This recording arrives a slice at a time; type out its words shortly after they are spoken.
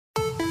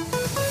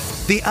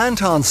The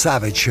Anton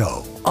Savage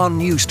Show on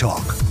News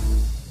Talk.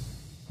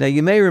 Now,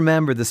 you may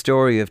remember the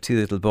story of two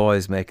little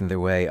boys making their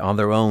way on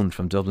their own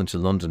from Dublin to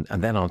London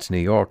and then on to New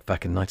York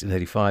back in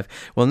 1985.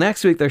 Well,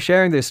 next week they're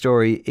sharing their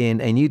story in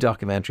a new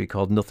documentary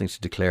called Nothing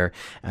to Declare,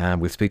 and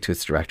we'll speak to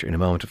its director in a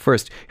moment. But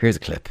first, here's a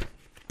clip.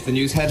 The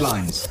news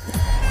headlines.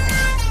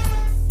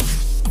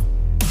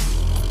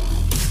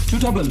 Two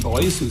Dublin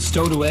boys who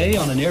stowed away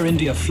on an Air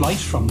India flight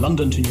from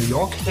London to New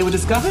York. They were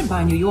discovered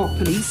by New York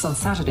police on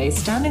Saturday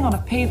standing on a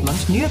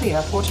pavement near the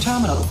airport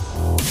terminal.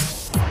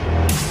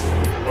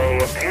 They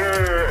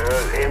appear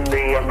in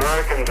the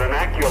American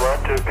vernacular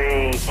to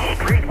be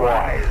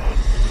streetwise.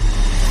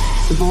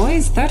 The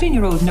boys,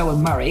 13-year-old Noah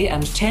Murray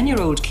and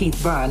 10-year-old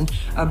Keith Byrne,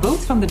 are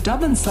both from the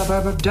Dublin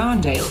suburb of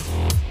Darndale.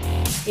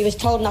 He was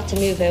told not to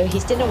move out.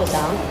 His dinner was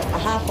on. I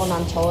half one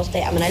on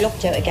Thursday, and when I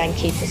looked out again,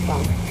 Keith was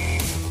gone.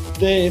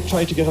 They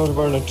tried to get out of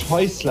Ireland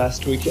twice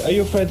last week. Are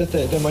you afraid that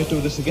they might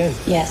do this again?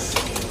 Yes.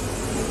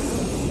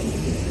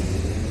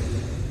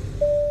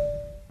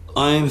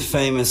 I'm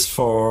famous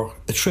for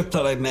a trip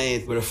that I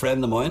made with a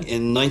friend of mine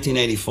in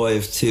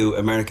 1985 to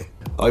America.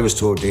 I was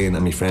 13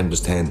 and my friend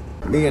was 10.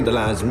 Me and the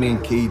lads, me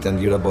and Keith and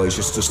the other boys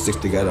just to stick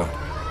together.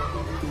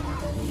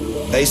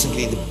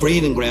 Basically the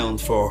breeding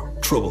ground for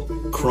trouble,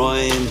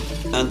 crime,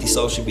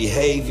 antisocial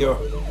behaviour,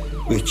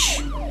 which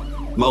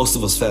most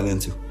of us fell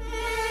into.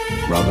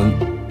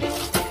 Robbing,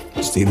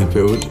 stealing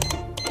food,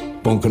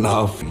 bunking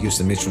off. Used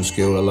to miss from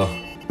school a lot.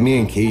 Me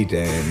and Keith,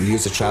 we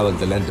used to travel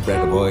the length of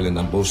breadth of Ireland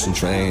on bus and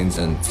trains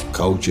and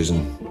coaches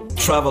and...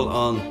 Travel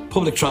on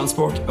public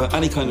transport, or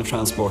any kind of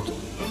transport,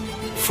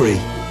 free.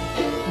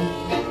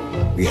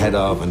 We head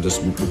off and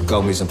just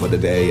go missing for the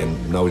day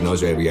and nobody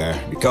knows where we are.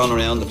 Going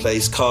around the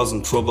place,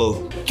 causing trouble,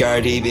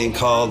 Gardaí being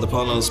called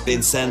upon us,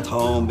 being sent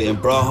home, being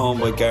brought home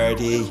by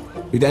Gardaí.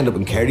 We'd end up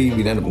in Kerry,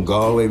 we'd end up in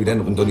Galway, we'd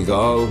end up in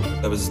Donegal.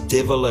 I was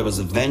divil, I was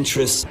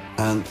adventurous,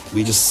 and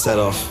we just set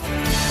off.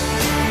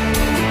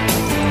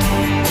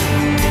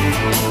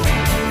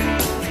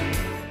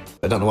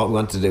 I don't know what we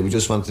wanted to do, we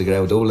just wanted to get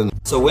out of Dublin.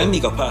 So when we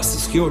got past the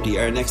security,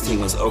 our next thing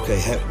was, okay,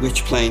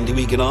 which plane do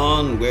we get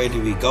on? Where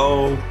do we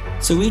go?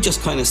 So we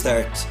just kind of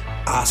start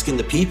asking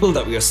the people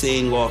that we are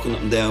seeing walking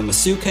up and down with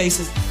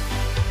suitcases.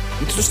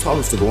 They just told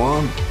us to go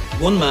on.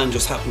 One man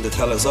just happened to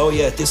tell us, oh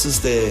yeah, this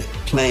is the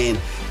plane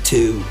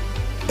to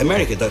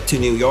America, to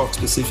New York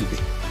specifically.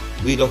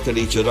 We looked at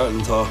each other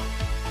and thought,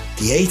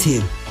 the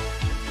A-team,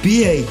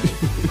 BA,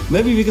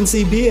 maybe we can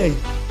see BA,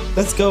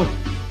 let's go.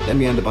 Then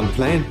we end up on the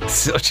plane.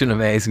 Such an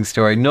amazing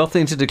story.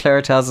 Nothing to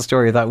Declare tells the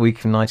story of that week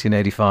from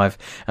 1985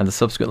 and the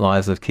subsequent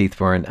lives of Keith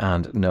Byrne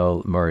and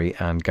Noel Murray.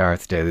 And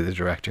Garret Daly, the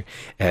director,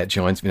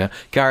 joins me now.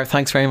 Garret,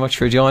 thanks very much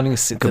for joining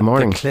us. Good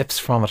morning. The clips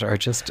from it are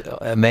just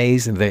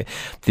amazing. The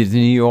New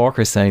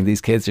Yorkers saying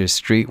these kids are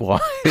streetwise.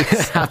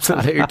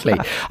 Absolutely.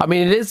 I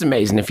mean, it is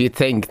amazing if you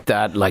think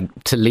that,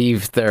 like, to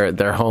leave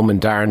their home in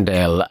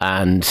Darndale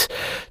and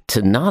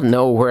to not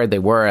know where they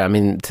were. I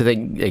mean, to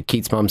think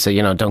Keith's mum said,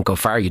 don't go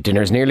far, your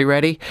dinner's nearly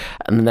ready.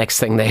 And the next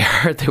thing they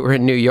heard, they were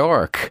in New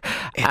York.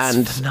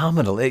 It's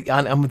phenomenal.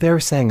 And they were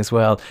saying as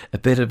well, a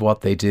bit of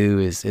what they do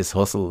is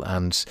hustle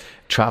and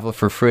travel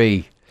for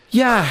free.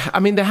 Yeah, I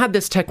mean, they had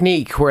this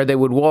technique where they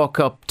would walk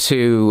up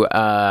to,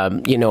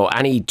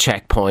 any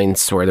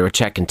checkpoints where they were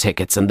checking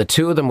tickets, and the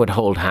two of them would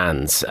hold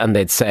hands and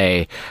they'd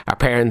say, our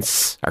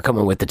parents are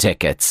coming with the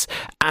tickets.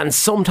 And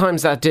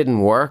sometimes that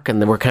didn't work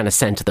and they were kind of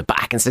sent to the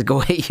back and said,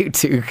 go away, you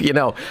two,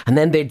 And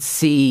then they'd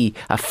see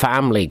a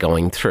family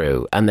going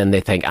through and then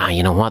they think,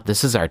 you know what,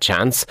 this is our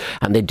chance.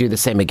 And they'd do the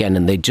same again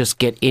and they'd just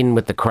get in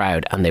with the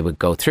crowd and they would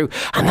go through.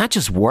 And that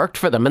just worked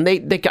for them. And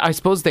they I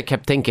suppose they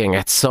kept thinking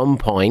at some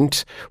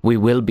point we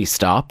will be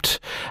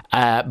stopped,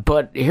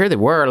 but here they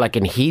were, like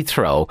in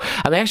Heathrow,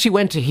 and they actually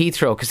went to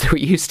Heathrow because they were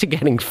used to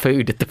getting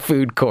food at the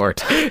food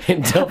court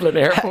in Dublin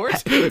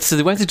Airport. So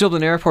they went to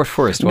Dublin Airport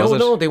first, was it?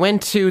 No, they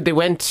went to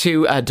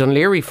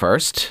Dunleary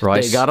first.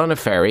 Right. They got on a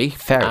ferry.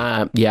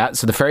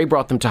 So the ferry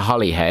brought them to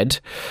Holyhead.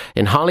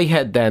 In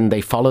Holyhead, then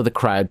they follow the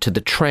crowd to the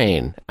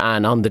train,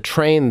 and on the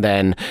train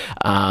then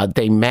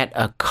they met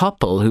a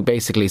couple who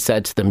basically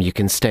said to them, you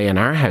can stay in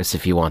our house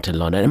if you want in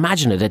London.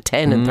 Imagine it, a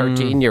 10 and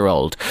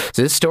 13-year-old.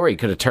 So this story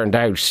could have turned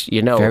out,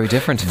 very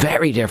different.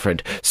 Very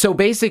different. So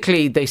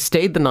basically, they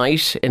stayed the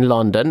night in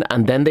London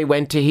and then they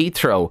went to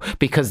Heathrow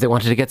because they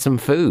wanted to get some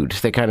food.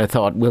 They kind of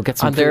thought, we'll get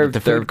some food at the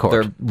food court.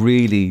 They're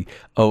really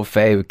au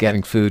fait with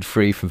getting food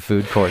free from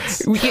food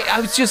courts. Yeah,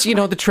 I was just,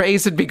 the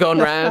trays would be going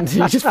round.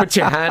 You just put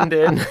your hand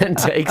in and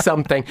take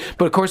something.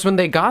 But of course, when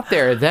they got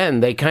there,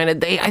 then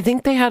I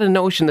think they had a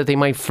notion that they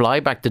might fly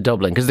back to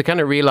Dublin because they kind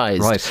of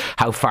realised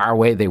how far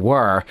away they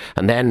were.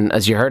 And then,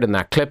 as you heard in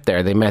that clip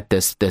there, they met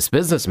this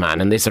businessman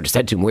and they sort of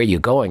said to him, where are you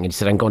going? And he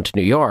said, I'm going to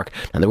New York.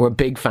 And they were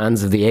big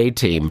fans of the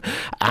A-Team.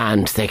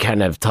 And they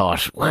kind of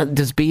thought, well,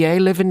 does BA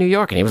live in New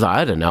York? And he was like,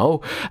 I don't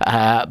know.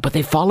 But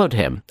they followed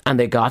him and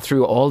they got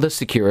through all the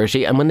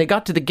security. And when they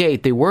got to the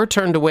gate, they were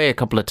turned away a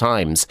couple of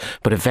times.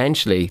 But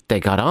eventually they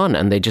got on,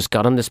 and they just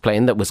got on this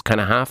plane that was kind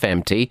of half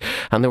empty.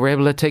 And they were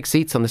able to take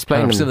seats on this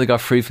plane. And I presume they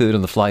got free food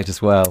on the flight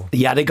as well.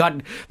 Yeah, they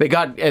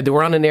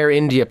were on an Air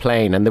India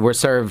plane, and they were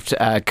served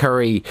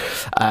curry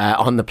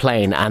on the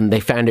plane, and they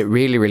found it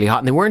really, really hot.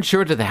 And they weren't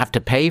sure did they have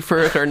to pay for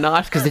it or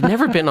not, because they'd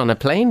never been on a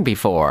plane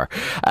before.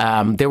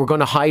 They were going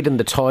to hide in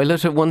the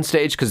toilet at one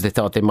stage because they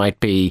thought they might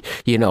be,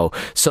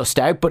 sussed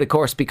out. But of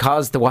course,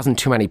 because there wasn't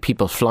too many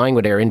people flying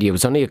with Air India, it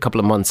was only a couple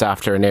of months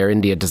after an Air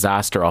India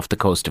disaster off the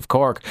coast of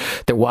Cork.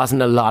 There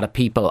wasn't a lot of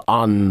people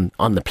on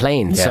the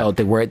plane, so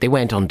they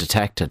went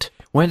undetected.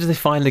 When did they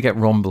finally get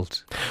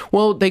rumbled?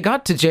 Well, they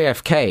got to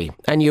JFK,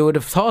 and you would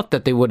have thought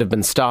that they would have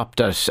been stopped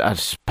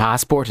at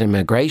passport and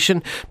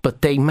immigration,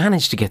 but they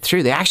managed to get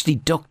through. They actually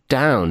ducked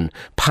down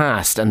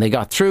past, and they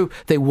got through.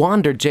 They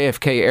wandered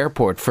JFK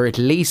Airport for at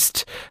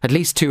least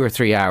 2 or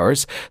 3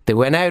 hours. They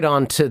went out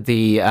onto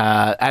the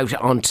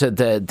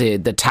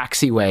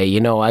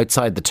taxiway,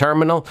 outside the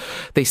terminal.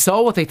 They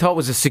saw what they thought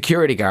was a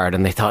security guard,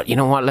 and they thought, you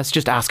know what, let's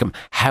just ask him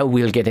how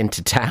we'll get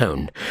into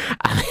town.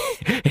 And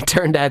it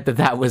turned out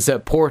that was a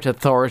Port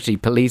Authority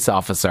police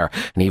officer,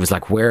 and he was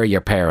like, where are your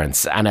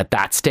parents? And at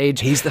that stage,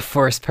 he's the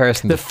first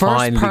person to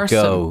finally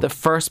go. The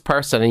first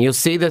person, and you'll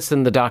see this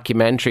in the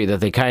documentary, that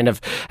they kind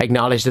of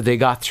acknowledged that they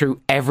got through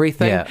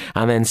everything,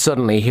 and then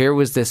suddenly here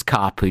was this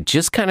cop who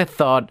just kind of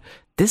thought,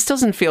 this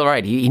doesn't feel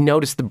right. He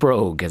noticed the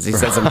brogue, as he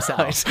says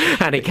himself,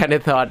 and he kind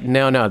of thought,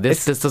 no,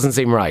 this doesn't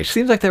seem right.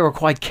 Seems like they were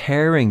quite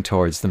caring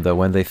towards them, though,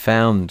 when they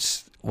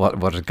found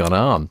what had gone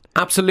on.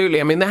 Absolutely.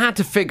 I mean, they had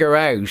to figure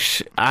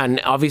out, and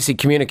obviously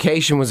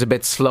communication was a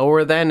bit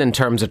slower then in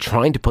terms of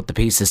trying to put the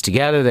pieces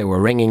together. They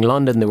were ringing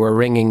London, they were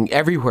ringing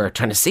everywhere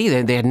trying to see.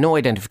 They had no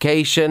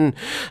identification,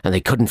 and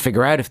they couldn't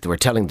figure out if they were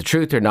telling the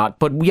truth or not.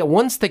 But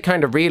once they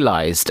kind of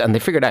realised, and they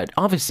figured out,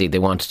 obviously they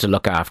wanted to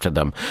look after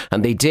them,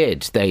 and they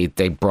did. They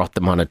brought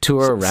them on a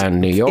tour around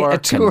New York. A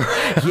tour?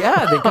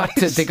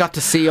 They got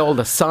to see all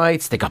the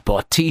sites. They got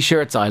bought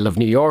T-shirts, I Love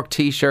New York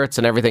T-shirts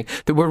and everything.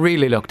 They were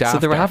really looked after. So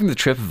they were having the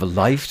trip of a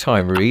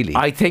lifetime, really.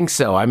 I think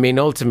so. I mean,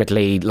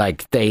 ultimately,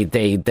 like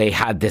they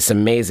had this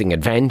amazing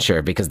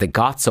adventure because they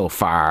got so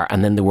far,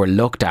 and then they were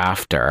looked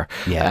after.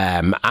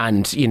 And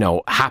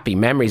happy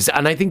memories.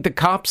 And I think the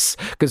cops,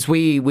 because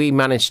we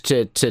managed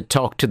to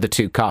talk to the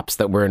two cops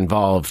that were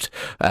involved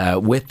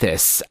with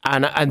this,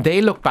 and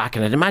they look back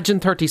on it. Imagine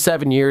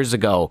 37 years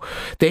ago,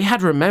 they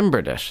had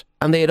remembered it.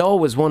 And they had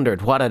always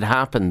wondered what had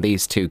happened,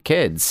 these two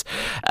kids.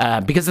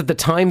 Because at the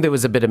time there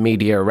was a bit of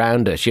media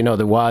around it.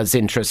 There was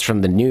interest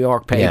from the New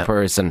York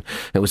papers, and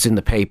it was in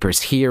the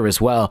papers here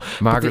as well.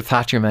 Margaret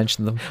Thatcher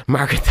mentioned them.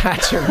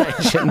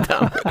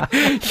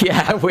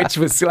 Yeah, which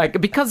was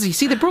like, because you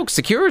see, they broke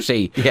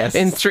security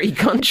in 3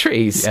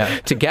 countries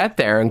to get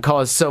there and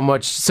caused so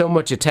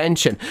much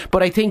attention.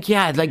 But I think,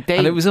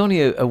 and it was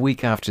only a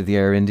week after the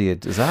Air India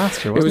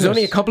disaster, wasn't it? It was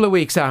only a couple of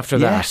weeks after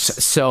that.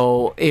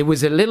 So it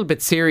was a little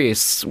bit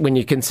serious when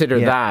you consider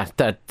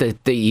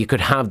that you could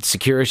have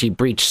security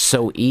breached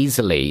so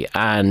easily,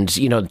 and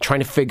trying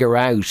to figure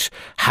out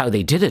how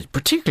they did it,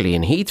 particularly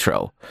in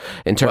Heathrow,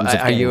 in terms of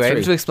are you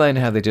able to explain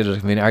how they did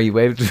it? I mean, are you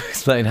able to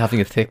explain having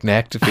a thick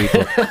neck to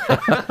people?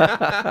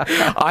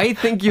 I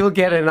think you'll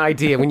get an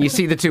idea when you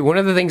see the two. One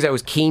of the things I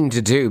was keen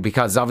to do,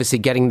 because obviously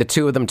getting the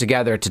two of them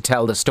together to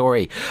tell the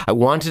story, I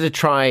wanted to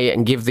try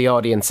and give the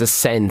audience a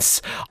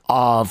sense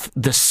of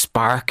the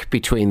spark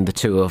between the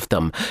two of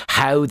them,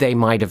 how they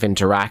might have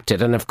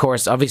interacted. And of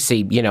course,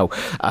 obviously,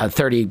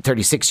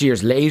 36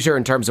 years later,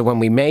 in terms of when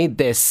we made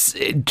this,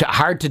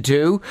 hard to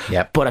do.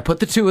 But I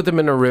put the two of them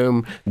in a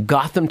room,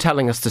 got them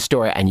telling us the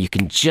story, and you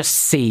can just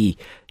see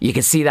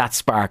that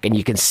spark, and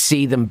you can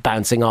see them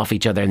bouncing off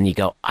each other, and you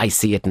go, I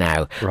see it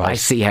now. Right. I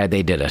see how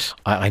they did it.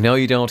 I know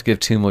you don't give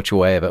too much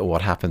away about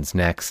what happens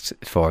next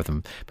for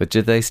them, but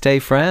did they stay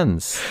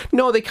friends?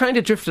 No, they kind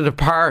of drifted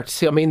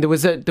apart. I mean, there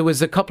was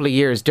a couple of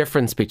years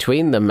difference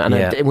between them,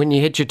 and when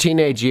you hit your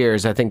teenage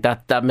years, I think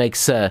that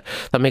makes a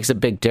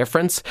big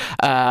difference.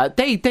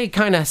 They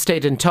kind of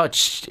stayed in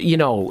touch,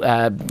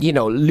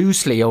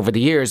 loosely over the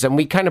years, and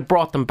we kind of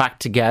brought them back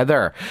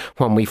together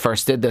when we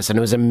first did this, and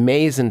it was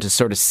amazing to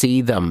sort of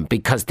see them,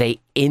 because they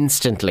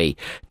instantly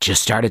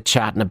just started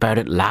chatting about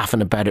it,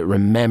 laughing about it,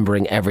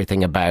 remembering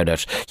everything about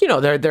it.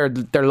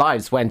 Their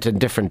lives went in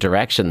different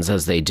directions,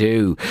 as they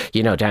do,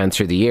 down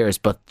through the years,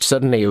 but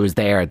suddenly it was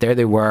there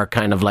they were,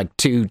 kind of like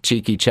two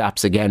cheeky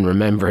chaps again,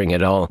 remembering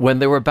it all. When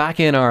they were back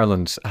in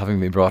Ireland, having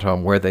been brought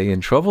home, were they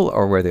in trouble,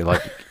 or were they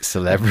like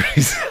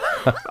celebrities?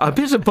 A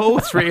bit of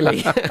both,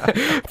 really.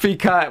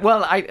 Because,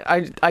 well,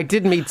 I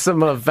did meet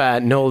some of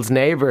Noel's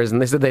neighbours,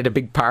 and they said they had a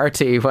big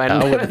party when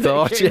I would have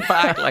thought, they came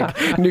back.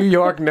 Like, New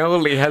York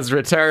Noli has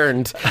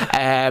returned.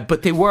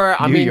 But they were,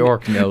 New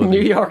York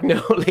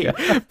Noli.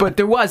 But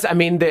there was, I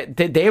mean,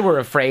 they were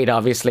afraid,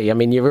 obviously. I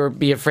mean, you would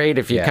be afraid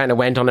if you kind of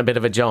went on a bit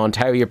of a jaunt,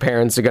 how your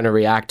parents are going to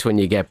react when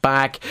you get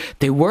back.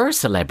 They were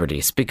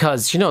celebrities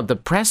because, you know, the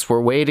press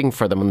were waiting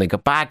for them when they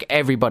got back.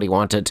 Everybody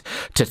wanted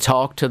to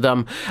talk to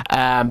them.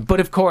 But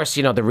of course,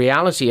 you know, the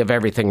reality of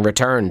everything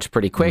returned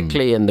pretty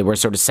quickly, and they were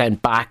sort of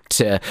sent back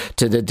to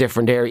the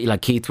different area.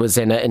 Like Keith was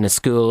in a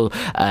school,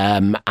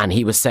 and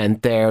he was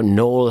sent there.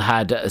 Noel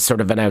had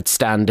sort of an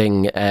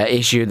outstanding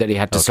issue that he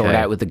had to sort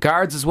out with the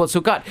guards as well. So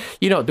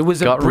there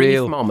was a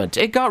brief moment.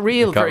 It got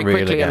real very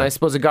quickly, again. And I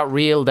suppose it got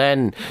real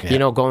then, you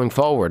know, going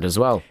forward as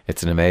well.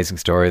 It's an amazing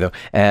story, though.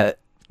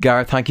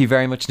 Garret, thank you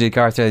very much indeed.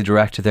 Garret Daly,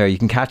 director there. You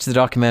can catch the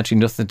documentary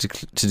Nothing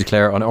to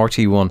Declare on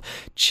RT1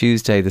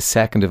 Tuesday the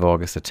 2nd of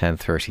August at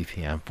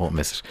 10:30pm. Won't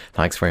miss it.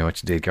 Thanks very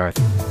much indeed, Garret.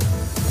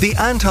 The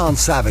Anton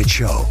Savage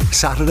Show,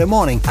 Saturday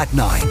morning at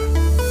 9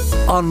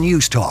 on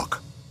News Talk.